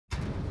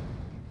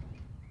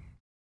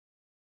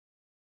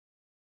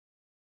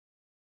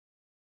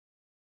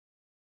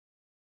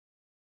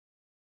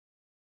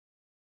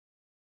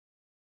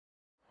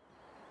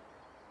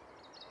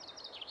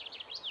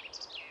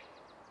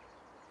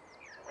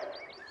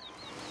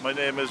My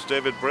name is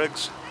David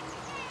Briggs.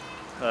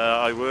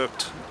 I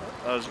worked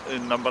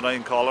in number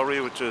 9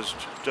 colliery, which is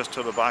just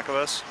to the back of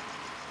us.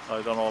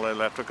 I've done all the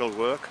electrical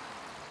work.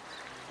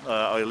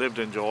 I lived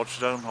in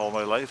Georgetown all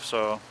my life,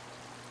 so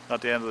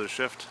at the end of the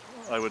shift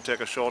I would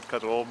take a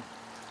shortcut home,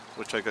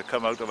 which I could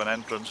come out of an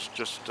entrance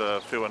just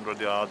a few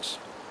hundred yards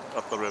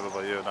up the river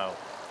by here now.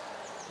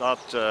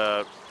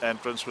 That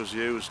entrance was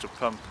used to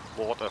pump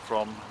water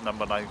from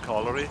number 9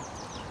 colliery,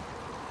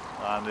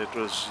 and it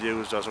was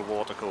used as a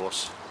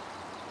watercourse.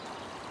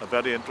 A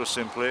very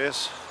interesting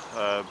place.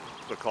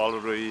 The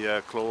colliery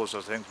closed, I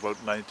think, about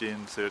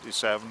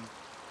 1937.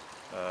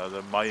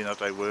 The mine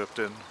that I worked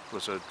in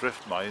was a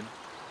drift mine,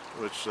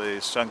 which they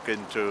sunk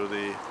into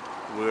the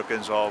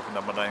workings of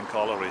number 9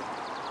 colliery.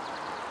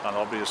 And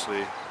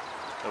obviously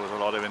there was a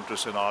lot of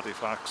interesting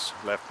artifacts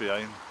left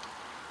behind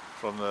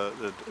from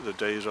the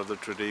days of the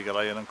Tredegar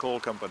Iron and Coal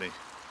Company.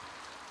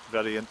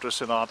 Very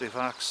interesting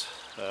artifacts.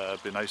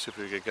 It'd be nice if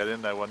we could get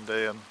in there one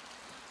day and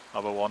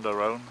have a wander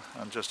around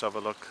and just have a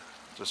look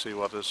to see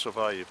what has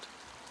survived.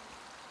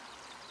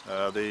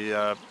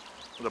 The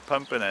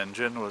pumping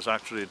engine was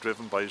actually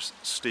driven by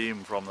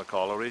steam from the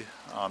colliery,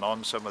 and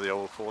on some of the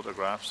old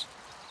photographs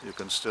you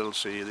can still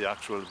see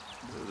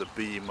the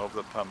beam of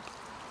the pump.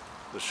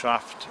 The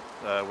shaft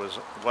was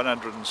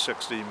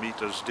 160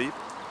 meters deep,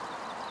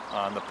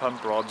 and the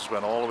pump rods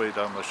went all the way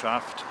down the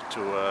shaft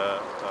to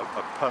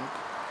a pump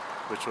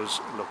which was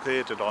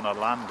located on a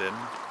landing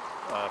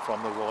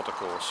from the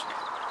watercourse.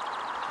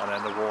 And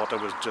then the water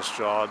was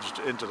discharged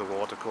into the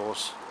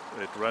watercourse.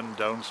 It ran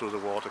down through the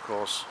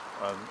watercourse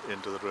and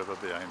into the river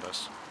behind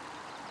us,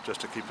 just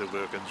to keep the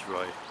workings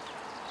dry.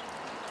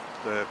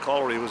 The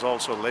colliery was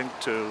also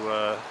linked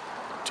to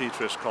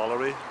Tetris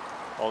colliery,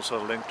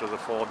 also linked to the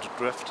Forge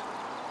drift,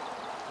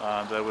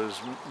 and there was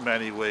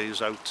many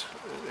ways out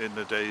in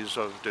the days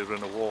of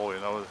during the war.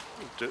 You know,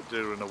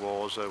 during the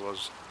wars there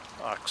was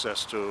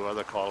access to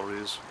other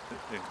collieries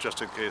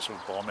just in case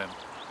of bombing.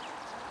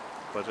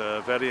 But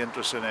a very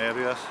interesting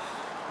area.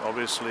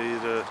 Obviously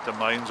the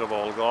mines have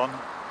all gone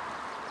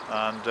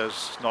and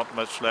there's not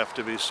much left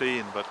to be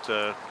seen, but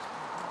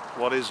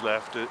what is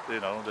left,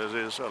 you know, there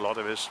is a lot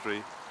of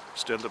history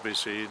still to be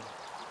seen.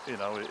 You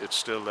know, it's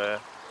still there.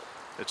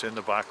 It's in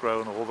the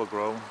background,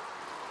 overgrown,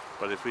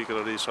 but if we could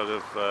at least sort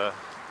of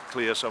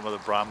clear some of the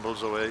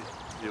brambles away,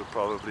 you'll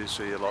probably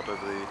see a lot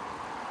of the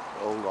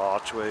old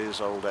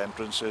archways, old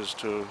entrances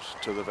to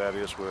the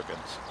various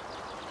workings.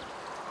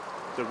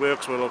 The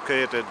works were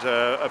located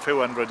a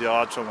few hundred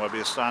yards from where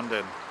we're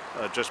standing,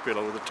 just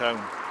below the town.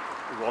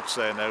 What's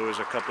there now is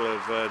a couple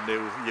of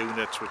new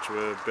units which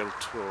were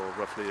built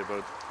roughly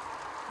about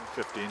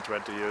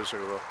 15-20 years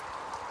ago.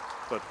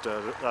 But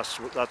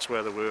that's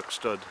where the work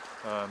stood.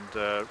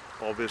 And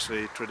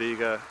obviously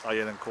Tredegar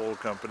Iron and Coal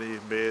Company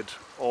made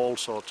all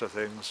sorts of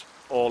things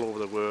all over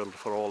the world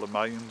for all the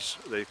mines.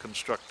 They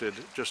constructed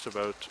just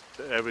about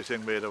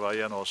everything made of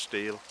iron or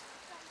steel,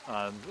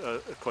 and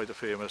quite a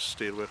famous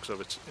steelworks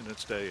in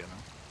its day, you know.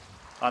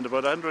 And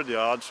about 100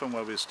 yards from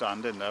where we're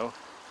standing now,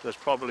 there's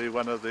probably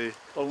one of the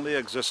only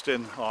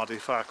existing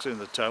artifacts in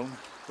the town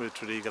with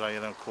Tredegar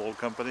Iron and Coal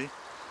Company.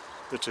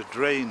 It's a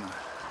drain,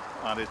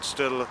 and it's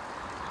still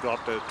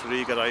got the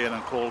Tredegar Iron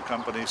and Coal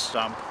Company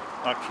stamp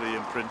actually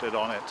imprinted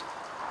on it.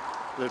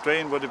 The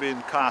drain would have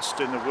been cast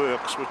in the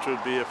works, which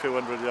would be a few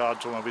hundred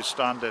yards from where we're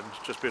standing,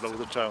 just below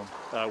the town.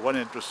 One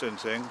interesting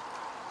thing,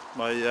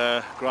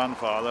 my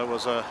grandfather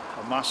was a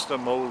master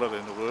moulder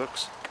in the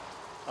works,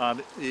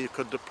 and he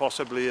could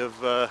possibly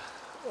have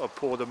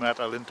poured the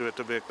metal into it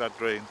to make that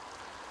drain.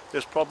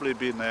 It's probably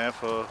been there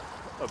for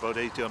about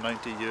 80 or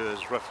 90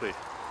 years roughly.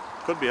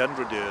 Could be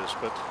 100 years,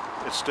 but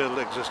it's still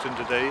existing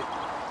today.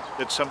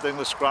 It's something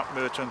the scrap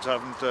merchants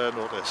haven't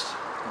noticed,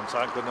 and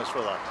thank goodness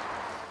for that.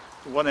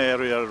 One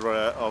area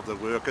of the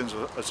workings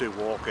as you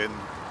walk in,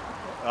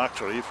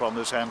 actually from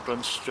this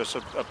entrance just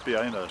up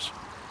behind us,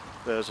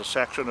 there's a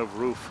section of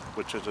roof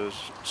which is as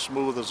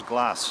smooth as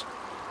glass,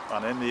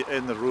 and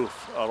in the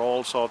roof are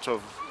all sorts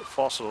of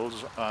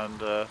fossils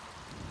and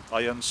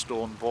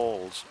ironstone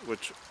balls,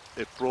 which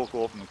it broke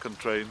open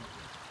contain,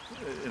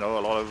 you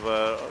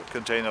know,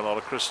 contain a lot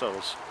of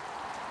crystals.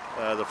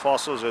 The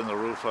fossils in the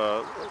roof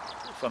are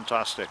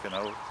fantastic, you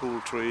know, cool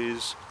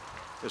trees.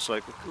 It's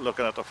like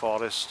looking at the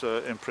forest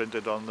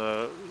imprinted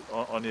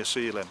on your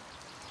ceiling.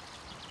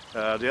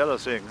 The other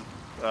thing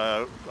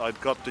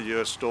I'd got to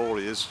hear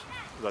stories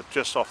that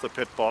just off the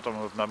pit bottom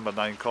of number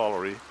 9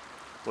 colliery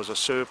was a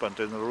serpent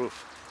in the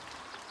roof.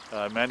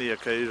 Many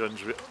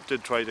occasions we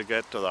did try to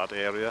get to that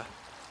area,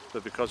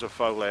 but because of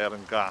foul air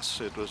and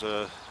gas, it was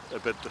a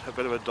bit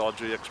of a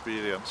dodgy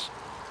experience.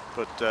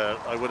 But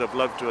I would have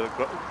loved to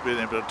have been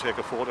able to take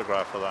a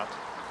photograph of that.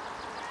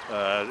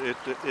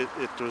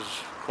 It was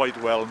quite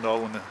well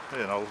known,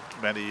 you know,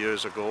 many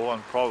years ago,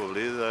 and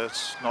probably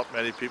there's not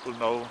many people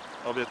know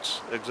of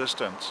its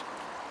existence.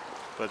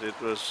 But it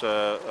was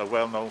a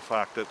well-known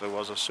fact that there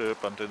was a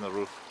serpent in the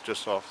roof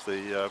just off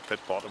the pit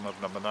bottom of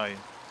number 9.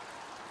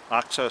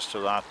 Access to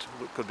that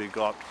could be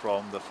got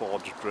from the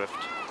Forge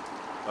drift,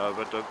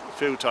 but a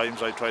few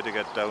times I tried to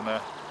get down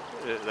there,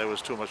 there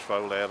was too much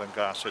foul air and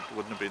gas. It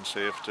wouldn't have been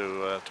safe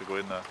to go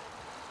in there.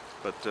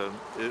 But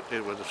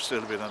it would have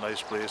still been a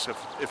nice place.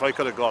 If I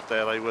could have got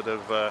there, I would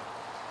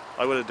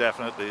have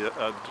definitely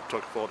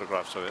took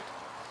photographs of it.